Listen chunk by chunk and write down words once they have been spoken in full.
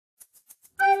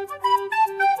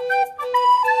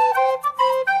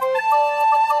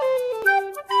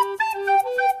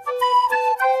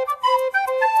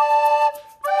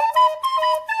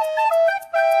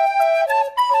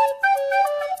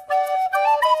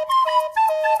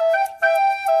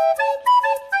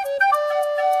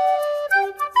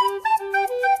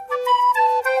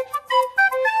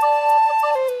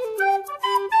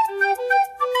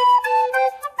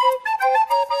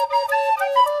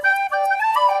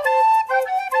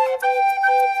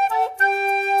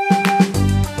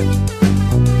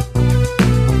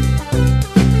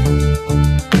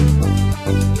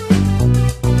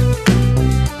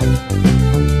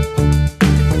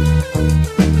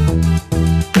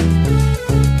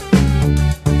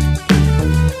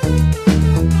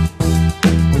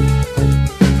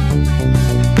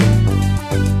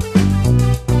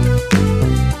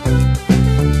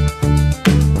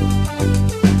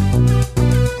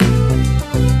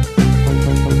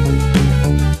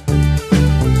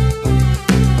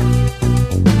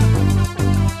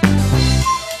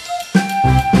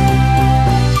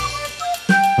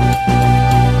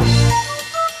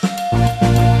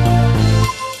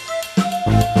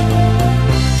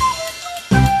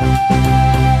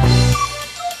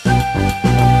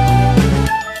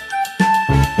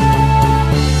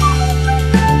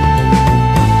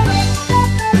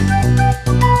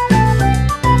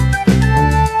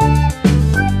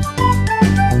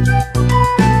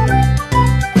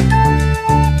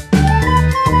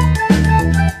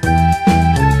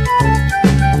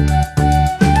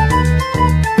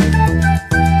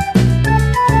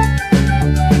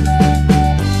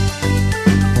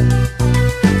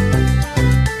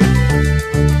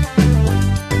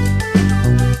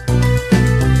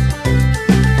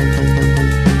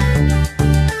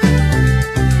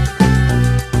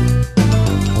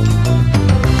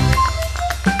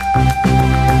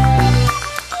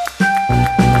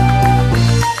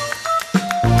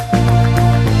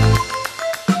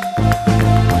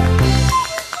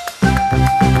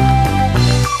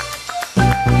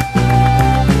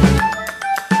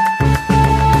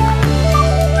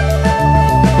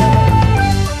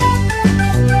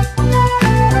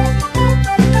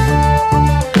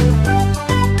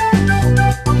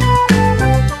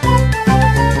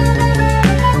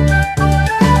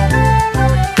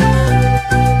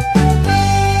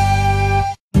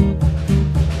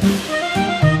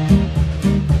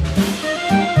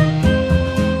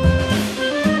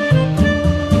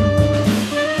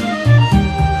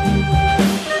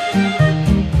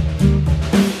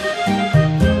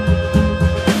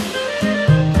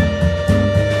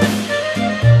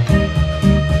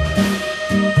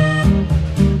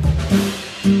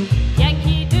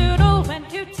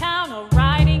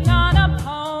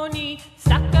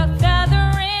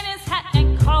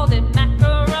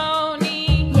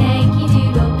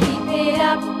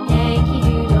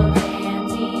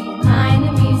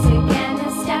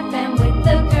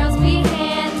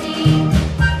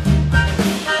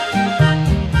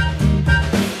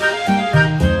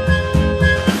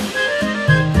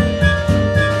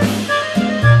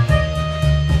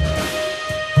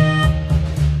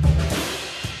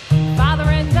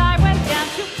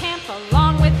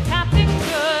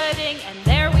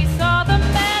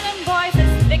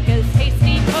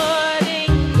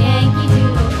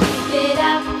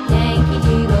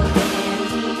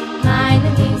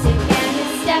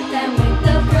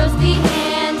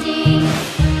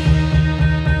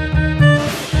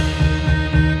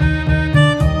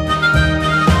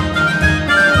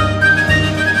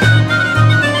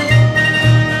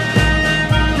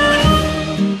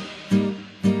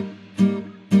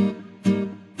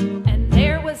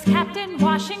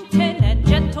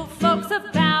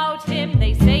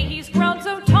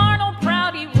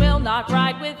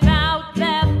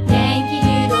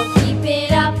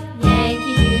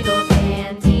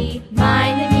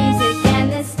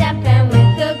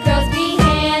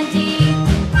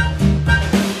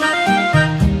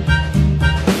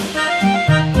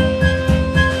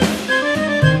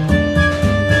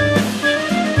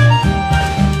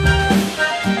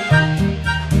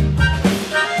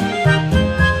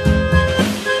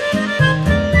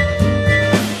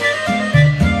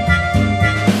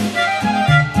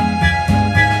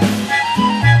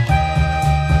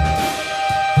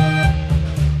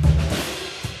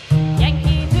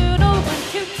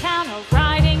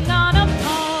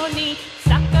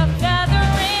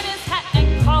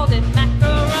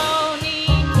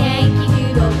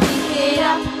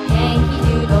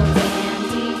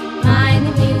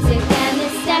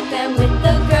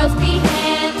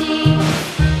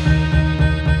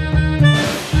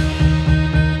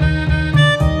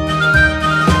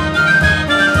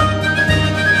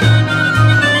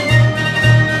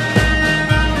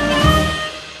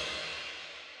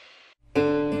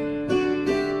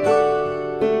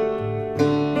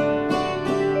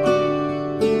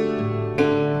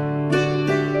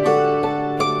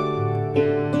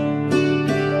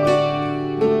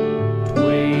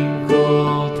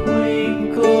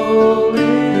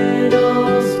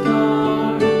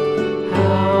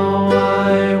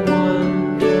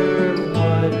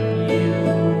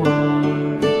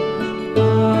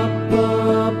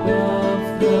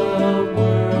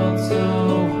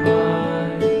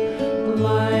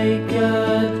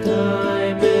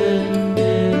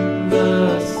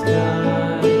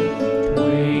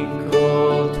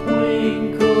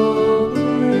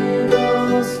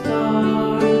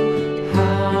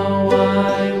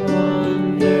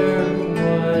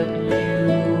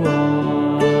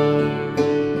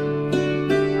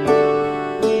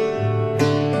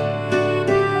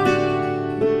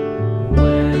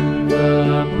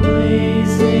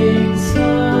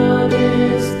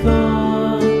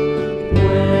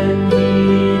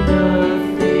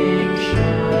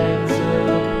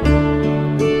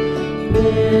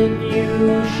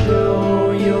you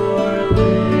show your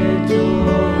little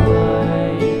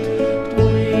light.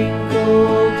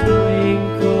 Twinkle,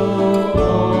 twinkle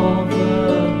all the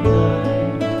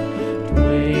night.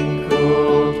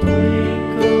 Twinkle,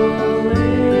 twinkle,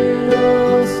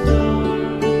 little star,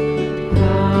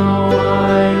 how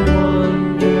I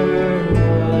wonder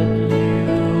what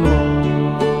you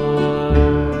are.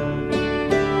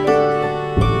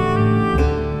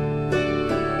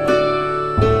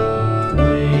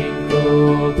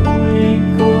 Twinkle,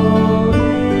 twinkle,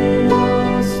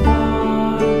 little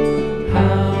star,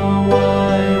 how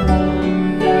I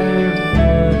wonder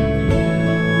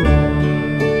what you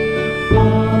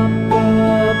are. Up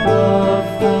above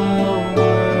the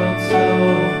world so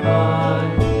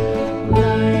high,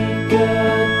 like a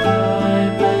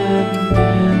diamond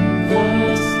in the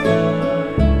sky.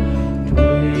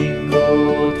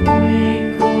 Twinkle,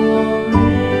 twinkle,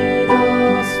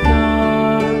 little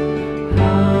star,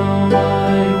 how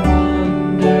I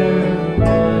wonder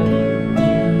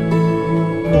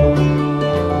what you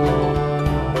are.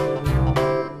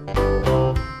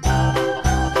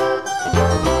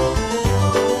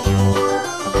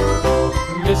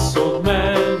 This old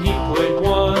man, he played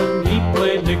one. He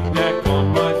played knick-knack on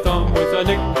my thumb with a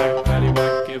knick-knack,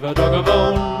 paddywhack, give a dog a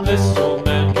bone. This old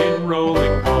man came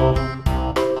rolling home.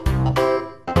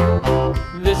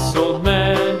 This old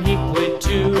man, he played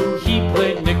two. He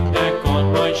played knick-knack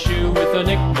on my shoe with a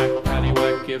knick-knack,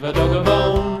 paddywhack, give a dog a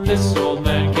bone. This old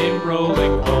man came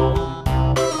rolling home.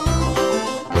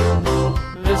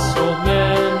 This old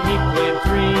man, he played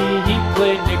three. He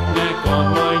played knick-knack on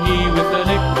my knee with a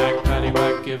knick-knack,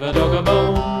 paddywhack, give a dog a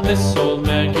bone. This old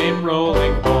man came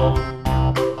rolling home.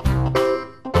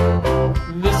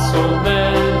 This old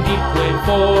man, he played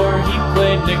four. He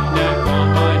played knick-knack on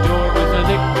my door with a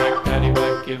knick-knack,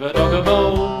 paddywhack, give a dog a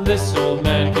bone. This old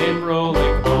man came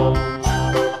rolling home.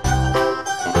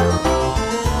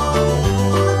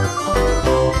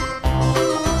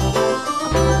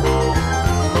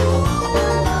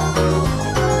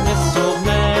 This old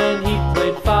man, he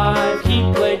played five. He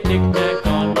played knick-knack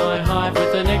on my hive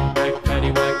with a knick-knack,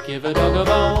 paddywhack, give a dog a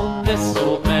bone. This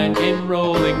old man came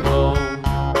rolling home.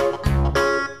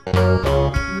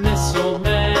 This old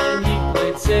man, he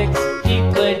played six. He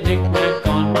played knick-knack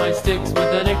on my sticks with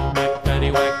a knick-knack,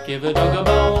 paddywhack, give a dog a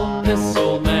bone. This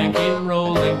old man came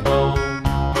rolling home.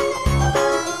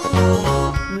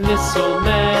 This old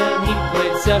man, he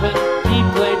played seven. He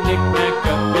played knick-knack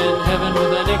up in heaven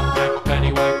with a knick-knack,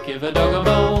 paddywhack, give a dog a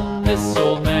bone. This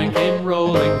old man came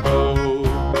rolling home.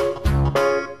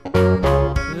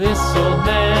 This old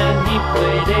man, he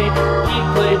played eight. He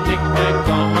played knick-knack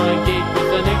on my gate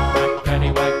with a knick-knack,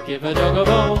 paddywhack, give a dog a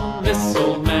bone. This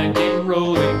old man came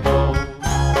rolling home.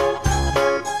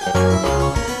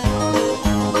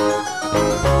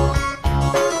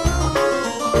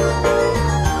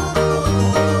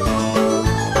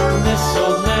 This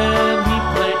old man, he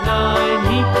played nine.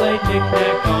 He played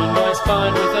knick-knack on my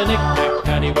spine with a knick-knack,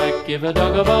 paddywhack, give a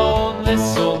dog a bone.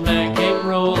 This old man came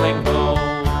rolling home.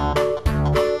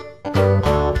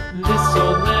 This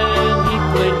old man, he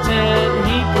played ten.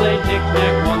 He played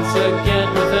knick-knack once again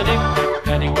with a knick-knack,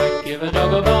 paddywhack, give a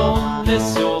dog a bone.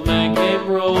 This old man came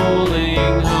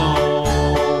rolling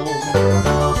home.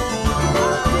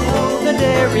 The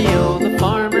dairy-o, the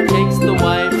farmer takes the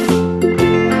wife.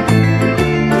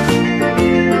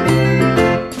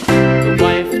 The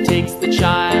wife takes the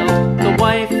child. The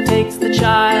wife takes the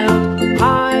child.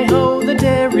 Hi-ho, the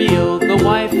dairy-o, the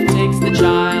wife takes the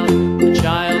child. The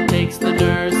child takes the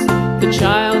nurse. The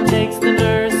child takes the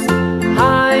nurse.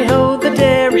 Hi-ho, the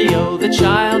dairy-o, the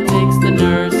child takes the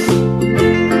nurse.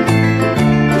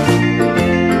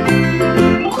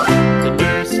 The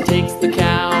nurse takes the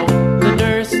cow. The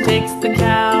nurse takes the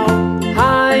cow.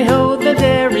 Hi-ho, the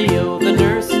dairy-o, the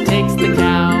nurse takes the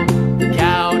cow. The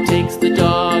cow takes the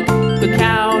dog. The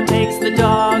cow takes the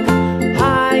dog.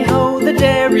 Hi-ho, the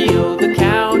dairy-o, the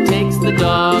cow takes the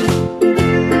dog.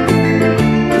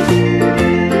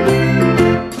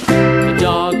 The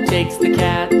dog takes the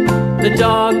cat. The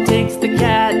dog takes the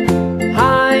cat.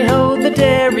 Hi-ho, the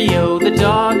dairy-o, the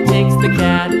dog takes the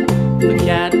cat. The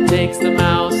cat takes the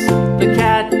mouse. The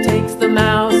cat takes the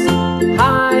mouse.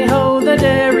 Hi-ho, the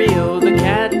dairy-o, the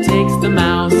cat takes the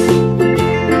mouse.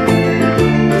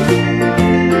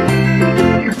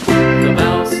 The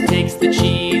mouse takes the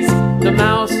cheese. The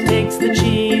mouse takes the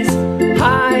cheese.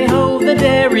 Hi-ho, the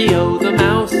dairy-o, the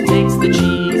mouse takes the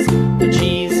cheese. The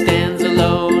cheese stands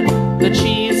alone. The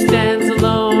cheese stands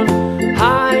alone.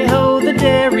 Hi-ho, the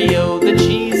dairy-o, the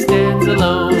cheese stands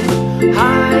alone.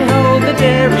 Hi-ho, the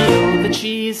dairy-o, the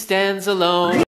cheese stands alone.